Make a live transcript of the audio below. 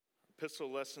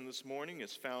epistle lesson this morning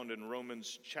is found in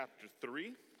Romans chapter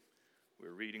 3.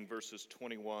 We're reading verses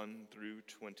 21 through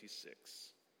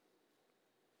 26.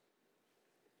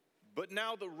 But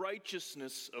now the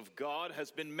righteousness of God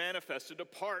has been manifested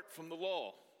apart from the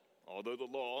law, although the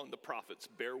law and the prophets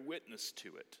bear witness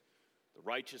to it. The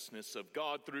righteousness of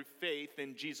God through faith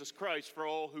in Jesus Christ for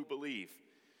all who believe.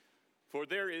 For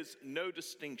there is no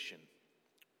distinction,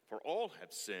 for all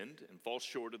have sinned and fall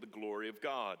short of the glory of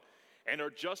God, and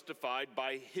are justified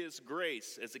by his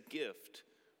grace as a gift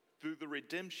through the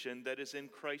redemption that is in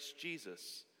Christ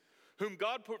Jesus, whom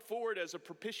God put forward as a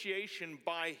propitiation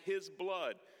by his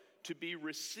blood to be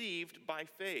received by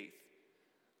faith.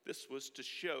 This was to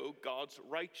show God's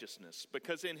righteousness,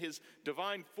 because in his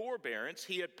divine forbearance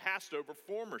he had passed over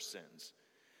former sins.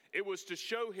 It was to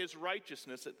show his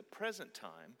righteousness at the present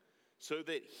time, so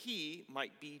that he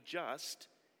might be just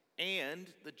and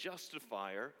the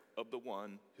justifier of the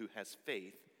one who has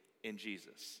faith in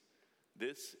Jesus.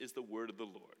 This is the word of the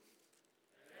Lord.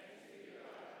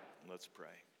 Let's pray.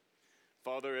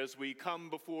 Father, as we come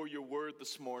before your word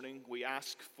this morning, we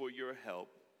ask for your help.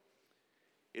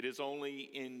 It is only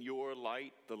in your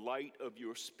light, the light of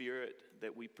your Spirit,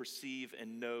 that we perceive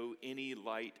and know any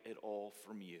light at all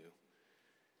from you.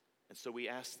 And so we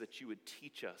ask that you would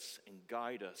teach us and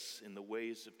guide us in the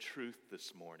ways of truth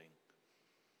this morning.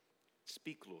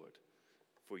 Speak, Lord,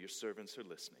 for your servants are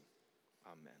listening.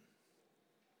 Amen.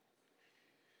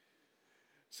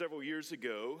 Several years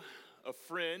ago, a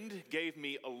friend gave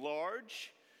me a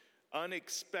large,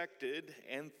 unexpected,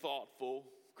 and thoughtful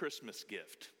Christmas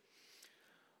gift.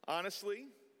 Honestly,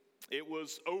 it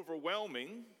was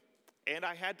overwhelming, and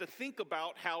I had to think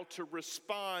about how to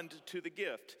respond to the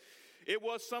gift. It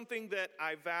was something that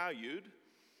I valued,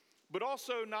 but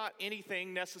also not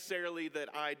anything necessarily that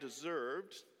I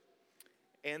deserved,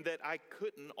 and that I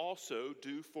couldn't also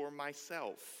do for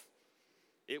myself.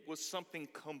 It was something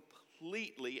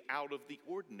completely out of the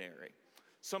ordinary,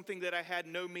 something that I had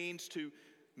no means to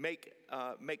make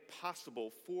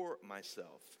possible for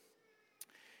myself.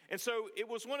 And so it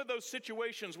was one of those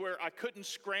situations where I couldn't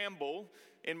scramble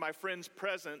in my friend's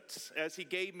presence as he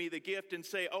gave me the gift and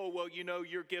say, oh, well, you know,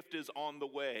 your gift is on the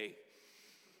way.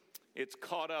 It's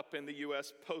caught up in the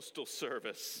U.S. Postal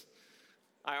Service.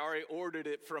 I already ordered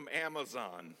it from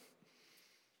Amazon.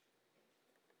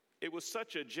 It was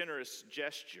such a generous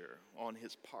gesture on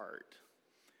his part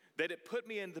that it put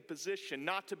me in the position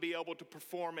not to be able to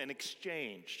perform an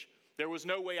exchange. There was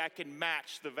no way I could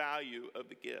match the value of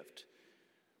the gift.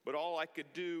 But all I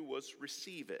could do was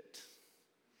receive it.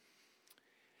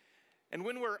 And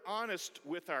when we're honest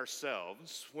with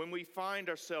ourselves, when we find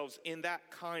ourselves in that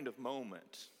kind of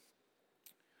moment,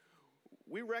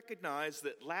 we recognize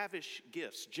that lavish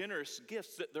gifts, generous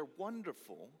gifts, that they're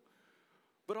wonderful,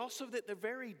 but also that they're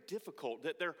very difficult,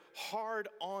 that they're hard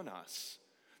on us,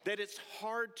 that it's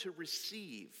hard to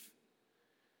receive.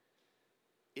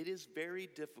 It is very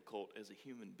difficult as a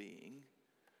human being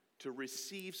to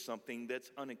receive something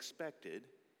that's unexpected,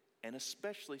 and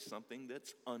especially something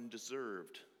that's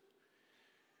undeserved.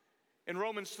 In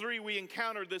Romans 3, we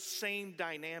encounter this same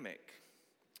dynamic.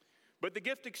 But the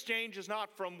gift exchange is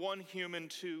not from one human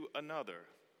to another.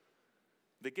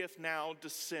 The gift now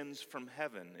descends from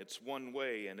heaven. It's one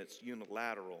way and it's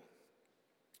unilateral.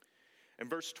 In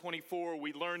verse 24,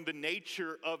 we learn the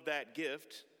nature of that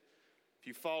gift. If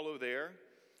you follow there,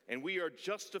 and we are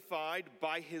justified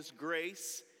by his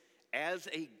grace as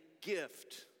a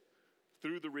gift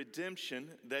through the redemption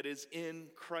that is in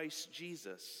Christ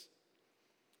Jesus.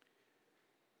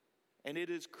 And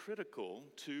it is critical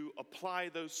to apply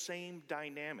those same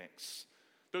dynamics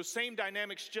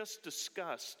just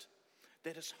discussed,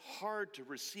 that it's hard to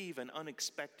receive an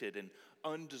unexpected and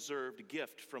undeserved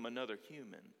gift from another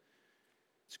human.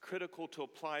 It's critical to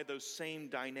apply those same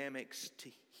dynamics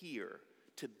to here,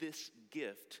 to this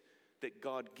gift that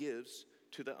God gives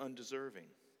to the undeserving.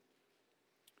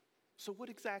 So what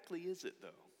exactly is it, though?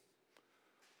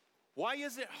 Why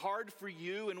is it hard for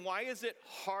you and why is it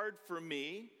hard for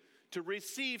me to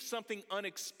receive something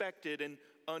unexpected and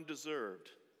undeserved?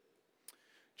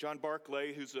 John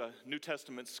Barclay, who's a New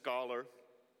Testament scholar,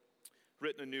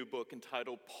 written a new book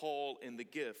entitled Paul and the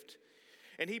Gift.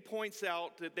 And he points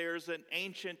out that there's an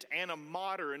ancient and a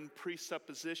modern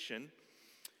presupposition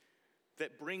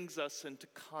that brings us into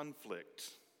conflict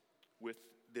with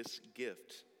this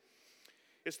gift.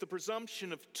 It's the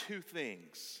presumption of two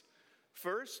things.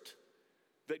 First,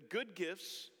 that good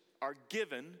gifts are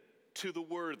given to the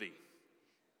worthy.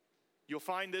 You'll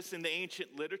find this in the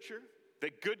ancient literature,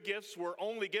 that good gifts were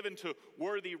only given to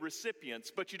worthy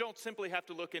recipients, but you don't simply have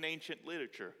to look in ancient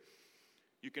literature.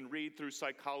 You can read through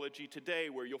psychology today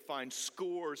where you'll find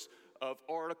scores of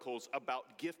articles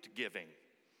about gift giving.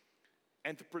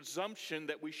 And the presumption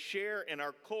that we share in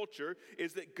our culture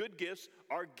is that good gifts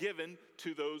are given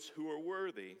to those who are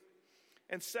worthy.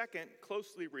 And second,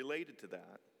 closely related to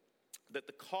that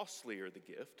the costlier the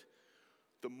gift,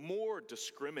 the more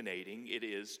discriminating it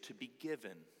is to be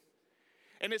given.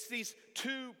 And it's these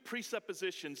two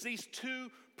presuppositions, these two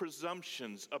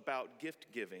presumptions about gift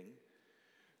giving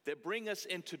that bring us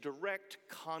into direct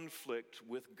conflict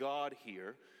with God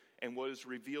here and what is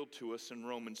revealed to us in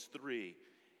Romans 3.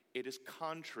 It is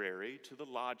contrary to the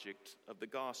logic of the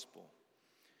gospel.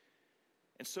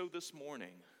 And so this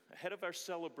morning, ahead of our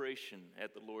celebration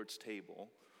at the Lord's table,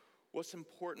 what's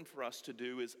important for us to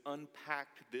do is unpack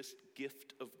this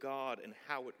gift of God and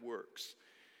how it works.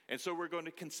 And so we're going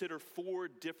to consider 4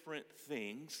 different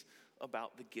things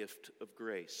about the gift of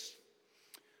grace.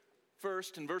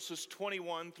 First, in verses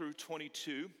 21 through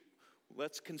 22,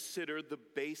 let's consider the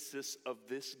basis of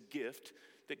this gift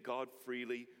that God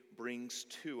freely brings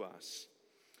to us.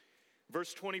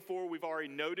 Verse 24, we've already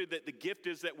noted that the gift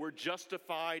is that we're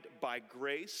justified by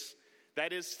grace.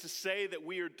 That is to say that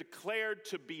we are declared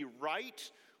to be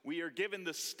right. We are given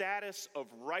the status of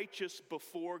righteous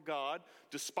before God,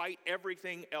 despite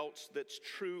everything else that's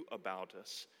true about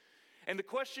us. And the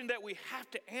question that we have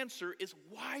to answer is,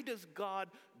 why does God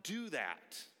do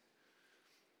that?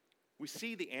 We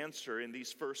see the answer in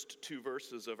these first 2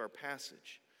 verses of our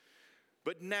passage.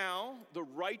 But now the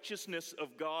righteousness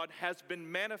of God has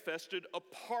been manifested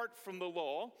apart from the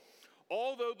law,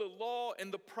 although the law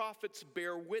and the prophets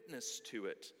bear witness to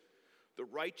it. The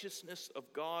righteousness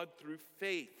of God through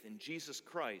faith in Jesus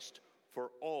Christ for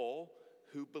all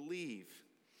who believe.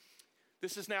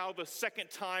 This is now the second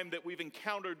time that we've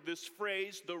encountered this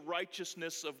phrase, the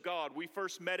righteousness of God. We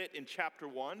first met it in chapter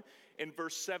 1, in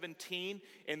verse 17,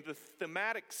 in the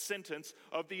thematic sentence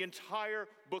of the entire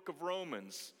book of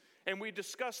Romans. And we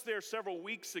discussed there several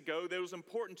weeks ago that it was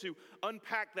important to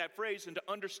unpack that phrase and to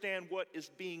understand what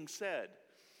is being said.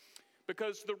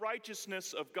 Because the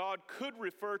righteousness of God could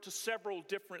refer to several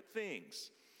different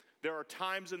things. There are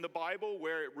times in the Bible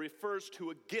where it refers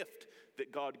to a gift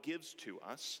that God gives to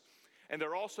us. And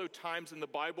there are also times in the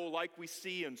Bible, like we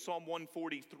see in Psalm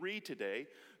 143 today,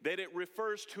 that it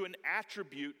refers to an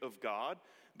attribute of God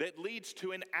that leads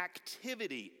to an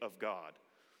activity of God.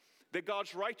 That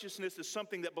God's righteousness is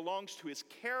something that belongs to his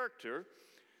character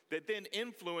that then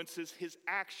influences his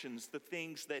actions, the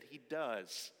things that he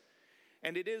does.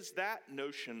 And it is that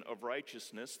notion of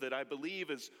righteousness that I believe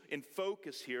is in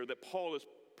focus here that Paul is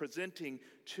presenting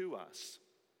to us.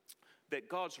 That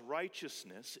God's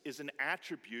righteousness is an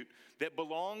attribute that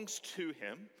belongs to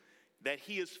him, that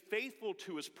he is faithful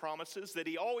to his promises, that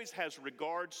he always has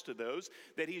regards to those,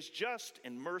 that he's just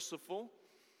and merciful,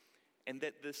 and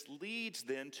that this leads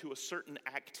then to a certain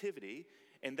activity,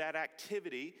 and that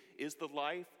activity is the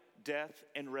life, death,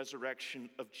 and resurrection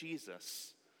of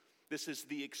Jesus. This is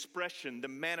the expression, the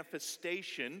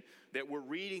manifestation that we're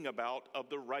reading about of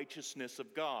the righteousness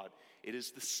of God. It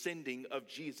is the sending of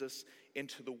Jesus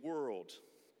into the world.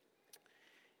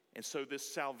 And so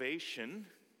this salvation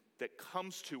that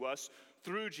comes to us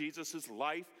through Jesus'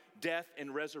 life, death,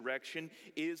 and resurrection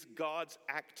is God's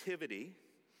activity.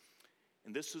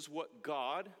 And this is what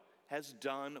God has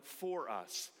done for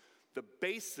us. The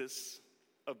basis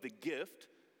of the gift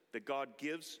that God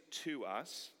gives to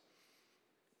us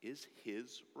is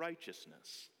his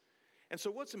righteousness. And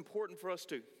so what's important for us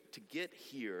to get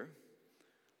here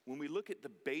when we look at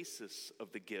the basis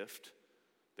of the gift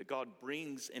that God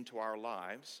brings into our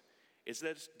lives is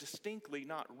that it's distinctly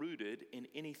not rooted in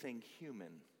anything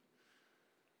human.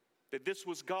 That this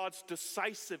was God's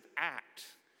decisive act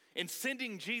in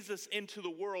sending Jesus into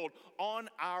the world on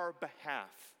our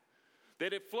behalf.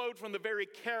 That it flowed from the very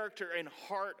character and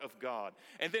heart of God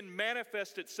and then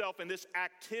manifest itself in this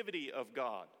activity of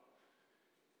God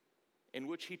in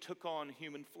which he took on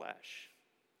human flesh,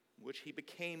 in which he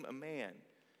became a man,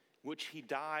 in which he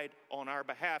died on our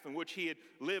behalf, in which he had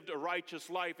lived a righteous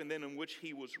life, and then in which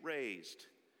he was raised.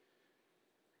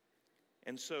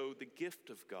 And so the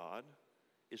gift of God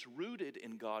is rooted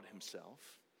in God himself,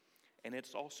 and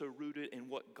it's also rooted in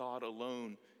what God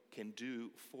alone can do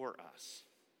for us.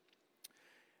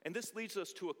 And this leads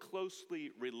us to a closely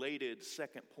related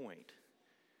second point.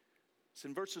 It's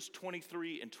in verses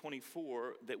 23 and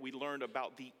 24 that we learn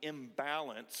about the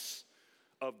imbalance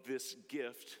of this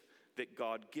gift that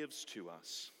God gives to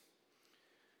us.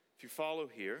 If you follow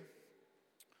here,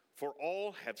 for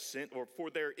all have sinned, or for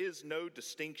there is no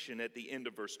distinction at the end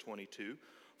of verse 22,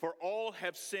 for all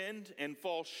have sinned and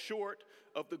fall short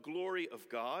of the glory of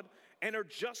God and are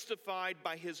justified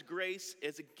by his grace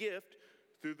as a gift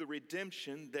through the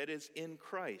redemption that is in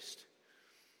Christ.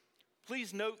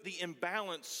 Please note the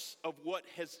imbalance of what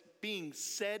has being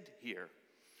said here.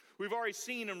 We've already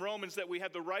seen in Romans that we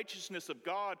have the righteousness of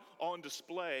God on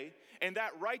display, and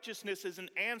that righteousness is an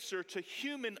answer to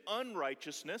human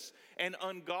unrighteousness and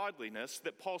ungodliness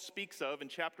that Paul speaks of in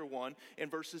chapter 1 in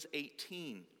verses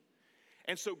 18.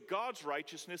 And so God's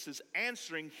righteousness is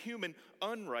answering human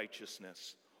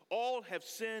unrighteousness. All have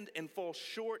sinned and fall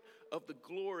short of the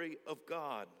glory of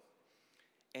God.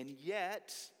 And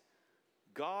yet,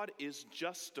 God is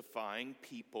justifying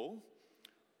people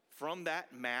from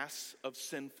that mass of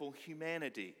sinful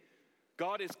humanity.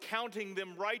 God is counting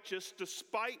them righteous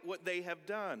despite what they have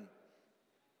done.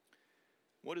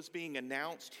 What is being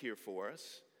announced here for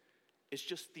us is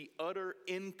just the utter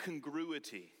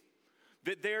incongruity,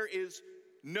 that there is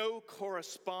no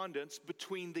correspondence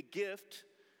between the gift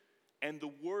and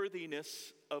the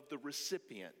worthiness of the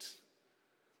recipient.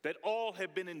 That all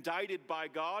have been indicted by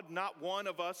God, not one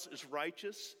of us is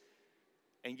righteous,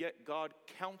 and yet God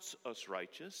counts us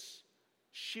righteous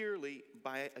sheerly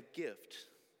by a gift.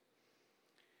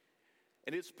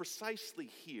 And it's precisely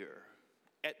here,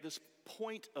 at this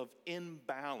point of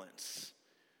imbalance,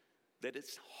 that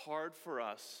it's hard for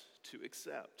us to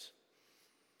accept.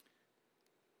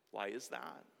 Why is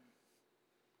that?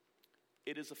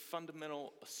 It is a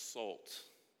fundamental assault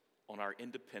on our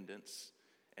independence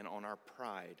and on our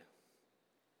pride.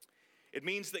 It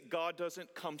means that God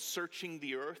doesn't come searching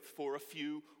the earth for a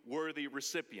few worthy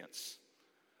recipients,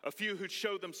 a few who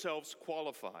show themselves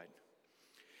qualified.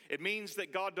 It means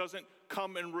that God doesn't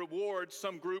come and reward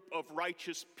some group of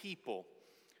righteous people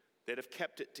that have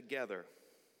kept it together.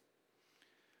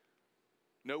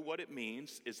 No, what it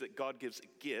means is that God gives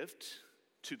a gift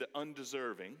to the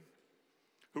undeserving,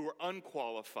 who are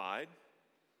unqualified,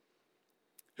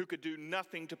 who could do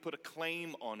nothing to put a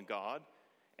claim on God,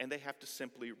 and they have to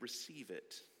simply receive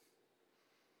it.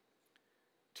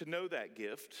 To know that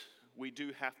gift, we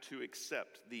do have to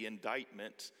accept the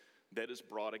indictment that is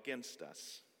brought against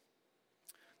us.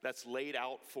 That's laid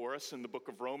out for us in the book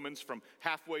of Romans from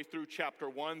halfway through chapter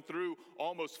 1 through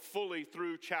almost fully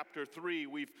through chapter 3.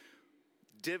 We've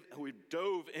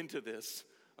dove into this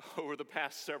over the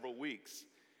past several weeks,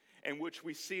 in which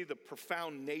we see the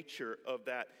profound nature of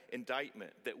that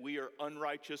indictment, that we are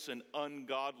unrighteous and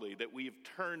ungodly, that we've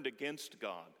turned against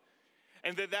God,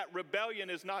 and that rebellion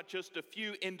is not just a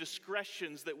few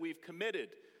indiscretions that we've committed,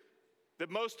 that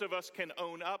most of us can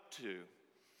own up to.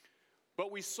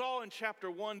 But we saw in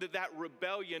chapter 1 that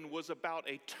rebellion was about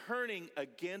a turning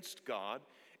against God,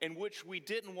 in which we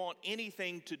didn't want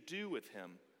anything to do with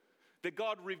him. That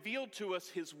God revealed to us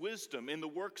his wisdom in the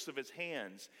works of his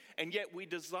hands, and yet we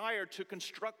desire to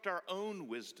construct our own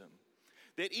wisdom.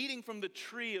 That eating from the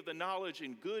tree of the knowledge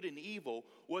in good and evil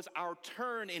was our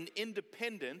turn in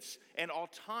independence and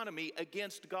autonomy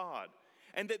against God.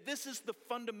 And that this is the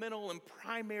fundamental and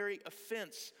primary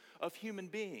offense of human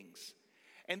beings.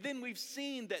 And then we've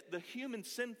seen that the human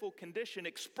sinful condition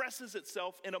expresses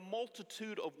itself in a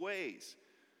multitude of ways.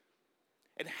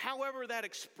 And however that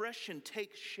expression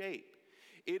takes shape,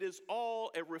 it is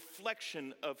all a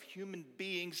reflection of human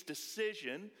beings'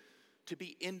 decision to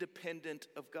be independent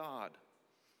of God.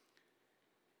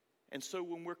 And so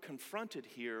when we're confronted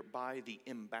here by the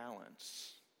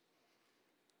imbalance,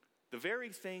 the very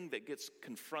thing that gets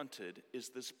confronted is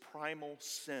this primal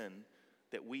sin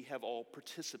that we have all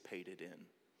participated in.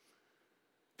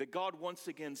 That God once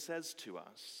again says to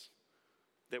us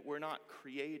that we're not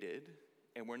created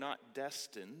and we're not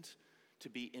destined to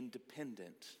be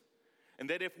independent. And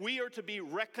that if we are to be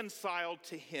reconciled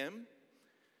to him,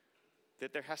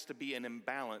 that there has to be an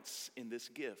imbalance in this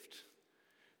gift.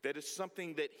 That is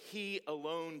something that he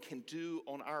alone can do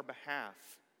on our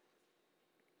behalf.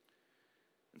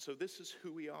 And so this is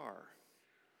who we are.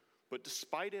 But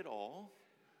despite it all,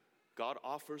 God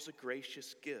offers a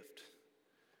gracious gift.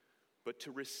 But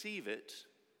to receive it,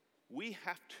 we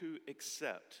have to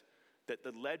accept that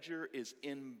the ledger is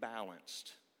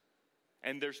imbalanced.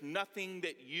 And there's nothing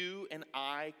that you and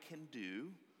I can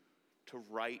do to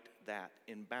right that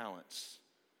imbalance.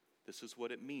 This is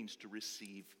what it means to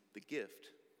receive the gift.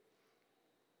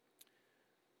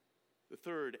 The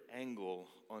third angle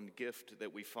on gift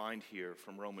that we find here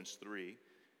from Romans 3,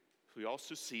 we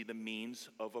also see the means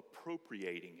of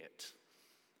appropriating it.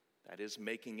 That is,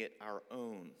 making it our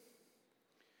own.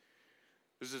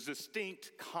 There's a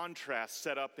distinct contrast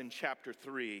set up in chapter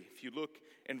 3. If you look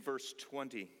in verse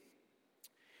 20,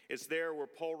 it's there where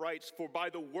Paul writes, "For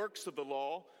by the works of the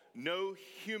law, no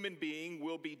human being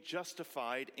will be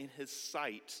justified in his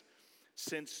sight,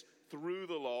 since through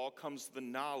the law comes the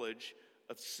knowledge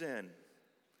of sin."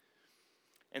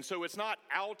 And so it's not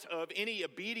out of any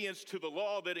obedience to the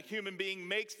law that a human being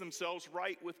makes themselves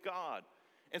right with God.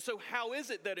 And so how is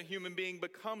it that a human being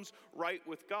becomes right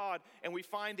with God? And we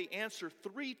find the answer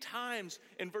 3 times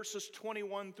in verses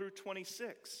 21 through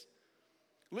 26.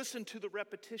 Listen to the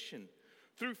repetition.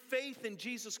 Through faith in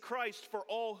Jesus Christ for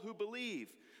all who believe,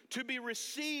 to be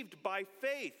received by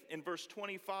faith in verse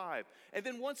 25. And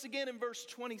then once again in verse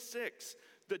 26,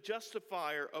 the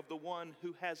justifier of the one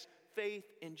who has faith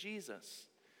in Jesus.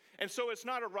 And so it's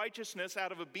not a righteousness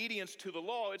out of obedience to the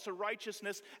law, it's a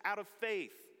righteousness out of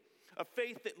faith. A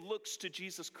faith that looks to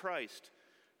Jesus Christ,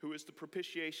 who is the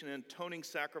propitiation and atoning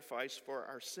sacrifice for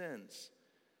our sins.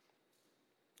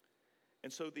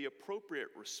 And so the appropriate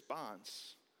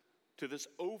response to this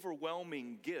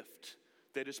overwhelming gift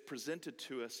that is presented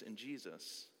to us in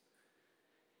Jesus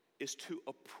is to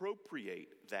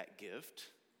appropriate that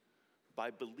gift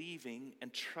by believing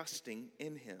and trusting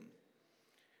in him.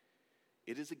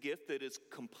 It is a gift that is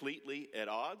completely at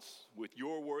odds with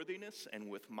your worthiness and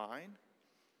with mine.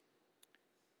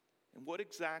 And what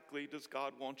exactly does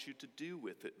God want you to do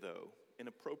with it, though, in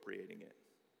appropriating it?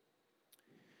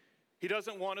 He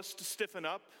doesn't want us to stiffen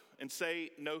up and say,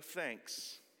 no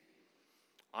thanks,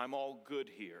 I'm all good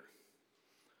here.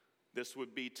 This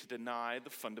would be to deny the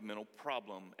fundamental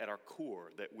problem at our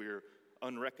core, that we're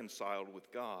unreconciled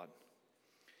with God.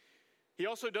 He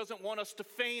also doesn't want us to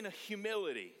feign a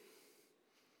humility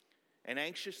and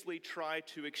anxiously try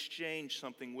to exchange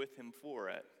something with him for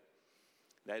it.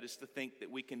 That is to think that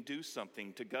we can do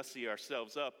something to gussy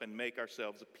ourselves up and make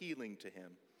ourselves appealing to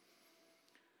him.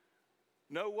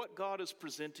 No, what God is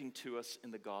presenting to us in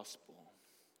the gospel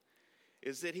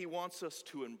is that he wants us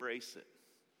to embrace it.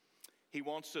 He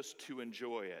wants us to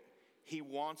enjoy it. He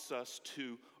wants us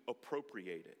to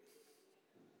appropriate it.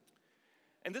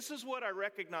 And this is what I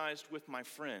recognized with my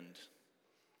friend.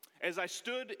 As I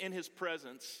stood in his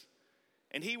presence,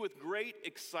 and he with great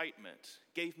excitement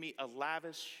gave me a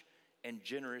lavish and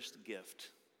generous gift.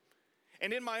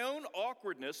 And in my own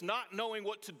awkwardness, not knowing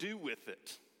what to do with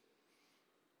it,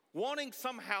 wanting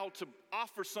somehow to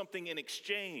offer something in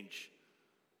exchange,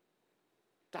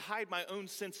 to hide my own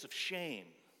sense of shame,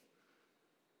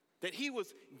 that he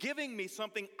was giving me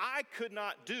something I could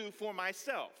not do for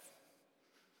myself.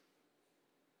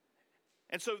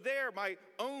 And so there, my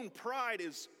own pride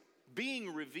is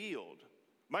being revealed,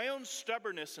 my own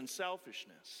stubbornness and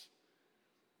selfishness.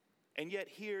 And yet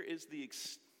here is the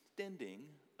extending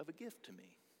of a gift to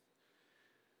me.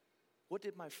 What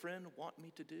did my friend want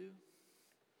me to do?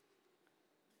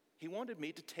 He wanted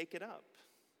me to take it up.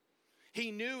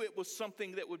 He knew it was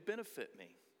something that would benefit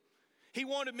me. He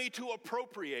wanted me to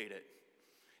appropriate it.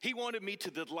 He wanted me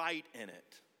to delight in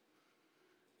it.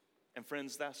 And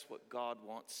friends, that's what God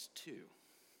wants too.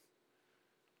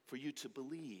 For you to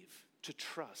believe, to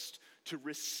trust, to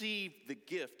receive the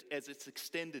gift as it's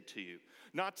extended to you.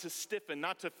 Not to stiffen,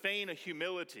 not to feign a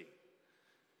humility,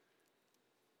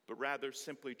 but rather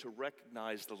simply to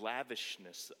recognize the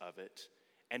lavishness of it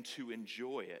and to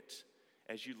enjoy it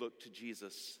as you look to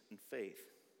Jesus in faith.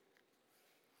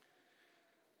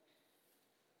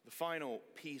 The final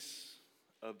piece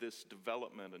of this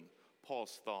development in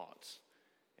Paul's thoughts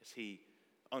as he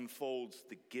unfolds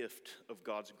the gift of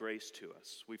God's grace to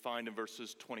us, we find in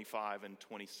verses 25 and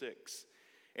 26.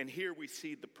 And here we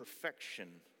see the perfection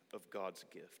of God's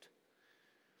gift.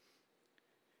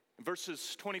 In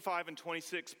verses 25 and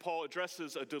 26, Paul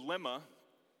addresses a dilemma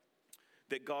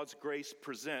that God's grace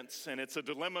presents, and it's a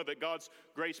dilemma that God's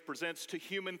grace presents to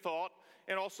human thought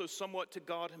and also somewhat to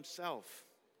God himself.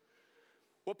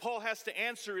 What Paul has to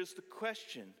answer is the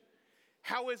question,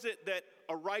 how is it that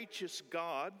a righteous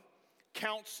God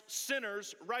counts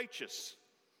sinners righteous?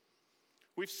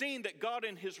 We've seen that God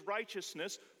in his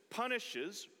righteousness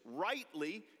punishes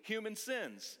rightly human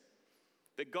sins,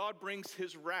 that God brings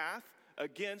his wrath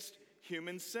against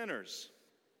human sinners.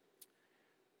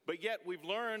 But yet we've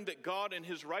learned that God in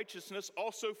his righteousness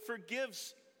also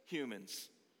forgives humans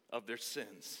of their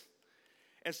sins.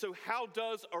 And so how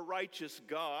does a righteous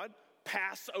God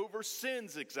pass over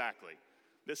sins exactly?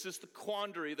 This is the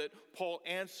quandary that Paul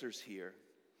answers here.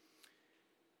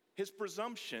 His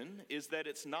presumption is that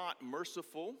it's not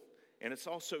merciful and it's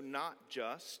also not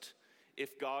just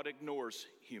if God ignores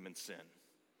human sin.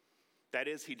 That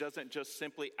is, he doesn't just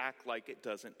simply act like it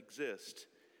doesn't exist.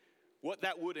 What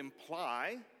that would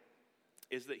imply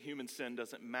is that human sin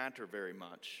doesn't matter very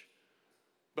much.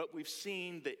 But we've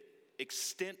seen the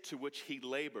extent to which he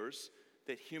labors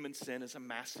that human sin is a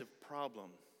massive problem.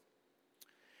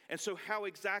 And so how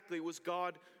exactly was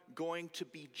God going to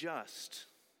be just?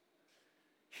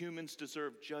 Humans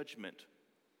deserve judgment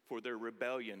for their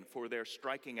rebellion, for their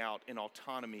striking out in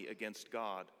autonomy against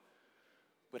God.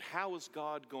 But how is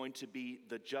God going to be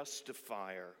the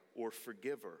justifier or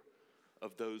forgiver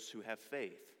of those who have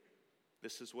faith?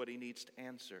 This is what he needs to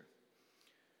answer.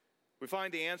 We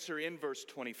find the answer in verse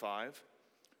 25,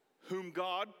 whom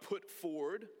God put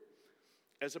forward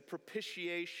as a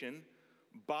propitiation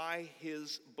by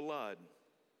his blood.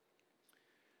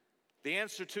 The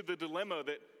answer to the dilemma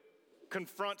that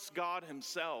confronts God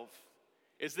himself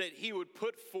is that he would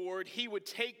put forward, he would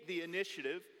take the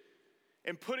initiative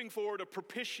in putting forward a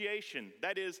propitiation,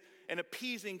 that is, an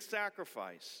appeasing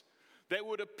sacrifice that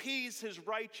would appease his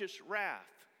righteous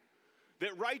wrath.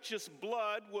 That righteous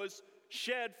blood was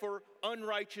shed for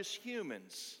unrighteous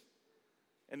humans,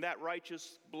 and that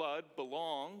righteous blood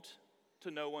belonged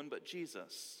to no one but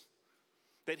Jesus.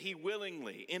 That he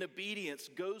willingly, in obedience,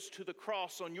 goes to the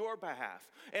cross on your behalf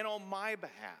and on my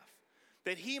behalf,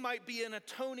 that he might be an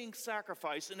atoning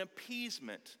sacrifice, an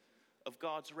appeasement of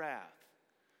God's wrath.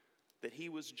 That he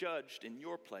was judged in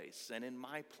your place and in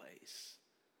my place,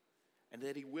 and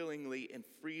that he willingly and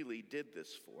freely did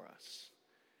this for us.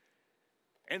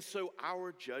 And so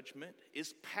our judgment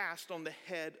is passed on the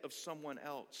head of someone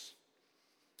else.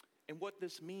 And what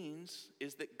this means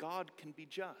is that God can be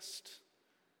just.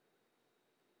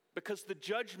 Because the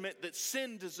judgment that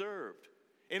sin deserved,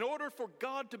 in order for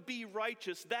God to be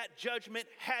righteous, that judgment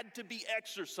had to be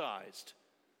exercised.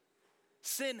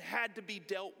 Sin had to be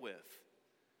dealt with.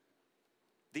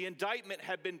 The indictment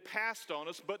had been passed on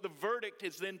us, but the verdict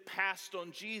is then passed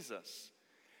on Jesus.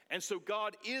 And so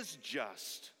God is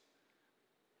just.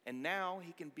 And now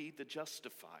he can be the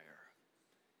justifier.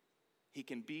 He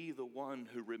can be the one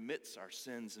who remits our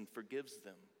sins and forgives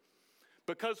them.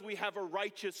 Because we have a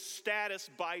righteous status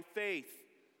by faith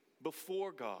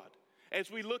before God.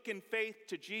 As we look in faith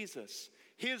to Jesus,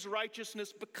 his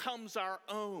righteousness becomes our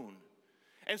own.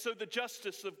 And so the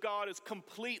justice of God is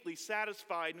completely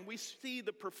satisfied, and we see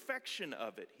the perfection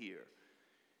of it here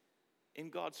in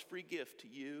God's free gift to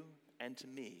you and to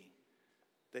me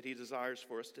that he desires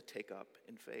for us to take up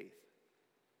in faith.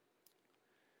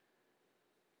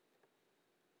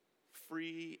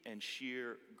 Free and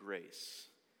sheer grace,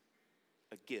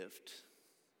 a gift.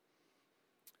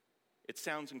 It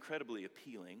sounds incredibly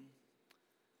appealing,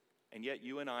 and yet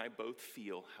you and I both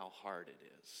feel how hard it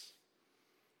is.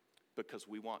 Because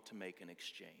we want to make an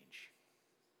exchange.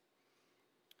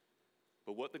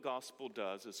 But what the gospel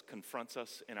does is confronts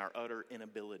us in our utter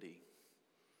inability,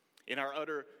 in our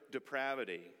utter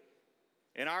depravity,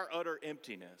 in our utter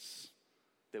emptiness,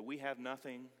 that we have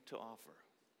nothing to offer.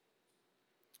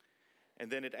 And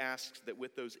then it asks that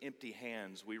with those empty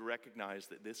hands, we recognize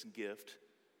that this gift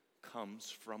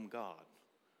comes from God.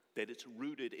 That it's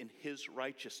rooted in his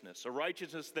righteousness, a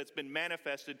righteousness that's been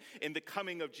manifested in the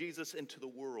coming of Jesus into the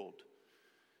world.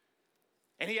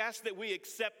 And he asks that we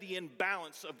accept the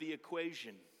imbalance of the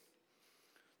equation,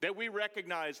 that we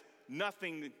recognize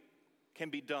nothing can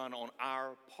be done on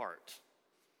our part,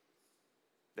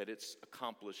 that it's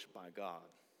accomplished by God.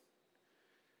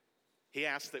 He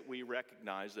asks that we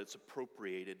recognize that it's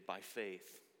appropriated by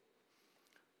faith,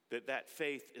 that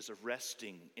faith is a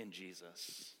resting in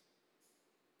Jesus.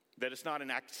 That it's not an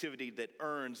activity that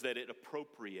earns, that it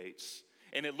appropriates.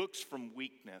 And it looks from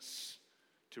weakness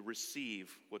to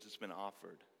receive what has been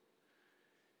offered.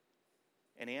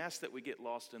 And he asks that we get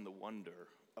lost in the wonder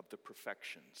of the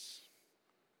perfections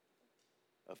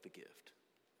of the gift.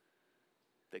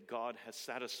 That God has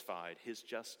satisfied his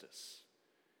justice.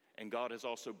 And God has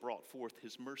also brought forth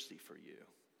his mercy for you.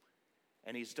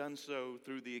 And he's done so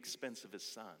through the expense of his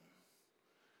Son.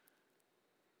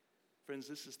 Friends,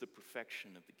 this is the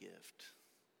perfection of the gift.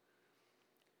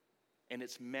 And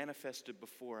it's manifested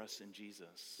before us in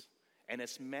Jesus. And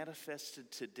it's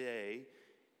manifested today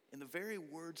in the very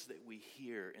words that we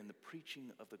hear in the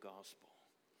preaching of the gospel.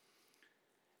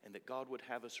 And that God would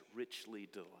have us richly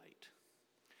delight.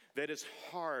 That as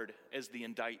hard as the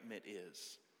indictment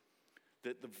is,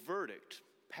 that the verdict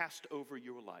passed over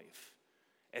your life,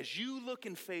 as you look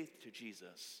in faith to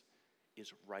Jesus,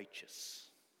 is righteous.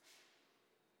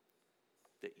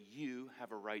 That you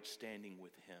have a right standing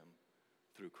with him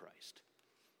through Christ.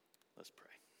 Let's pray.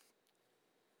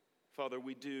 Father,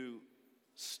 we do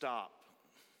stop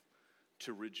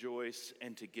to rejoice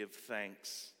and to give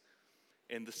thanks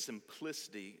in the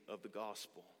simplicity of the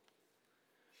gospel.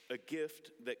 A gift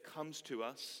that comes to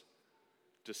us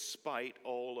despite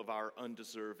all of our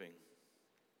undeserving.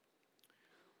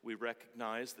 We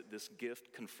recognize that this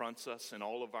gift confronts us in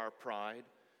all of our pride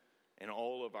and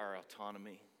all of our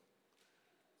autonomy.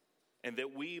 And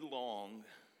that we long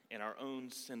in our own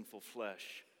sinful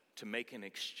flesh to make an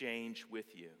exchange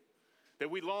with you. that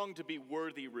we long to be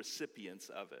worthy recipients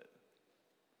of it.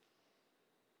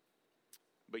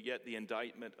 But yet the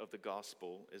indictment of the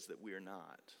gospel is that we are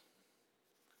not,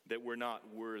 that we're not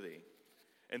worthy,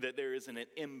 and that there is an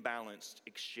imbalanced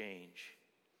exchange.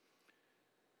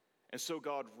 And so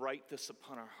God, write this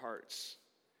upon our hearts,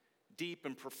 deep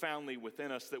and profoundly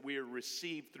within us, that we are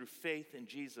received through faith in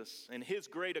Jesus and his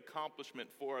great accomplishment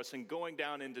for us in going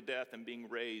down into death and being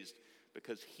raised,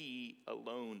 because he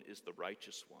alone is the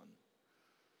righteous one.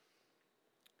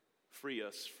 Free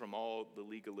us from all the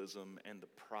legalism and the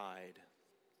pride.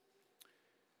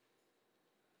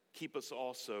 Keep us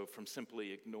also from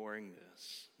simply ignoring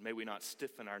this. May we not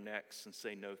stiffen our necks and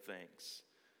say no thanks,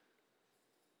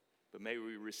 but may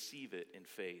we receive it in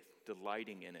faith,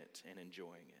 delighting in it and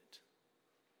enjoying it.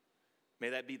 May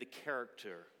that be the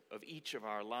character of each of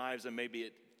our lives, and maybe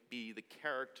it be the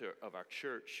character of our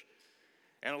church,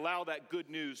 and allow that good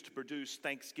news to produce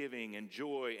thanksgiving and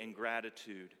joy and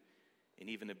gratitude and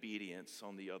even obedience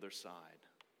on the other side.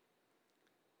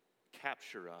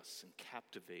 Capture us and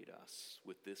captivate us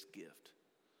with this gift.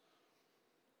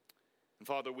 And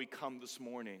Father, we come this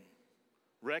morning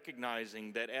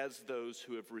recognizing that as those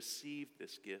who have received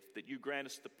this gift, that you grant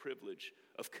us the privilege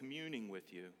of communing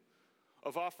with you,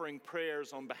 of offering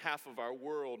prayers on behalf of our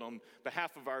world, on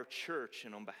behalf of our church,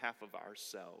 and on behalf of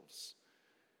ourselves.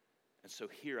 And so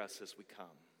hear us as we come.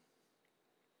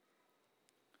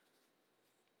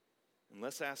 And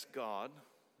let's ask God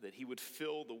that he would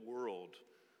fill the world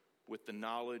with the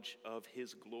knowledge of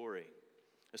his glory,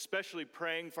 especially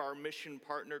praying for our mission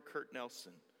partner, Kurt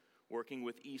Nelson, working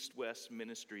with East West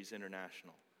Ministries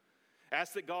International.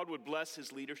 Ask that God would bless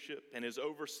his leadership and his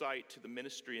oversight to the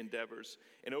ministry endeavors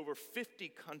in over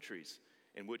 50 countries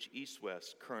in which East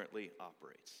West currently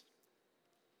operates.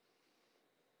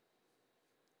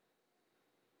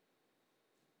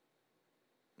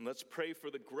 And let's pray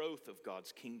for the growth of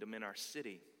God's kingdom in our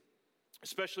city,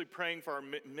 especially praying for our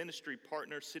ministry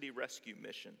partner, City Rescue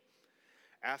Mission.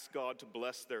 Ask God to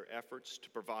bless their efforts to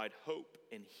provide hope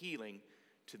and healing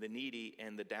to the needy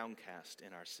and the downcast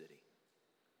in our city.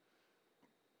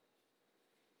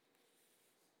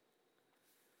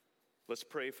 Let's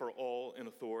pray for all in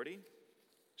authority,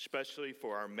 especially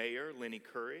for our mayor, Lenny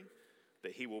Curry,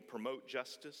 that he will promote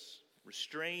justice,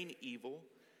 restrain evil,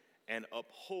 and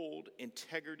uphold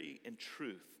integrity and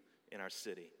truth in our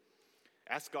city.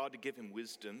 Ask God to give him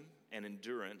wisdom and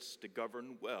endurance to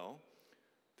govern well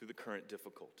through the current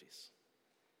difficulties.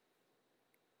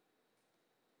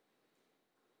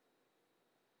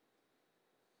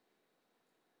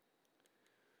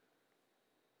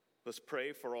 Let's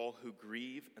pray for all who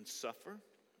grieve and suffer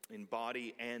in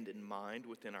body and in mind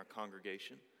within our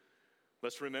congregation.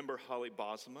 Let's remember Holly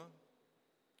Bosma,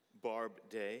 Barb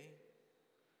Day,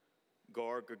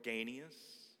 Gar Gerganius,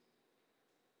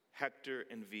 Hector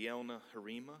and Vielna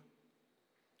Harima,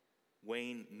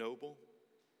 Wayne Noble,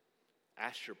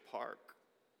 Asher Park,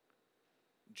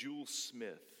 Jules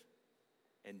Smith,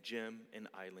 and Jim and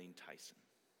Eileen Tyson.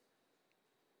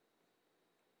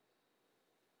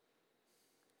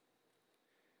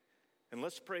 And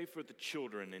let's pray for the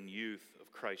children and youth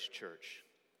of Christ Church,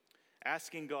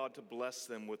 asking God to bless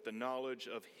them with the knowledge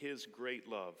of his great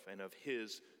love and of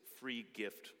his free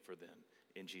gift for them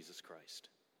in Jesus Christ.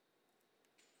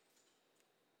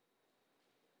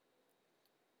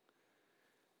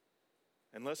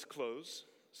 And let's close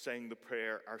saying the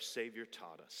prayer our Savior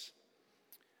taught us.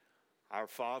 Our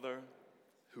Father,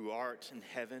 who art in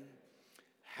heaven,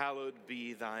 hallowed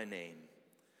be thy name.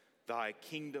 Thy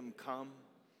kingdom come,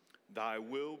 thy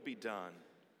will be done,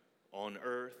 on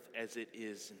earth as it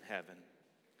is in heaven.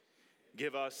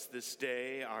 Give us this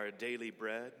day our daily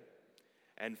bread,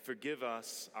 and forgive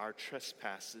us our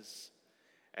trespasses,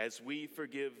 as we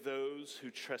forgive those who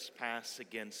trespass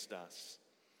against us.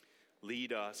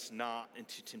 Lead us not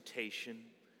into temptation,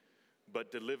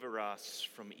 but deliver us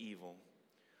from evil.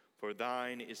 For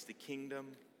thine is the kingdom,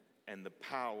 and the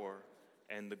power,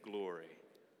 and the glory,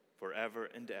 forever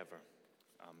and ever.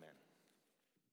 Amen.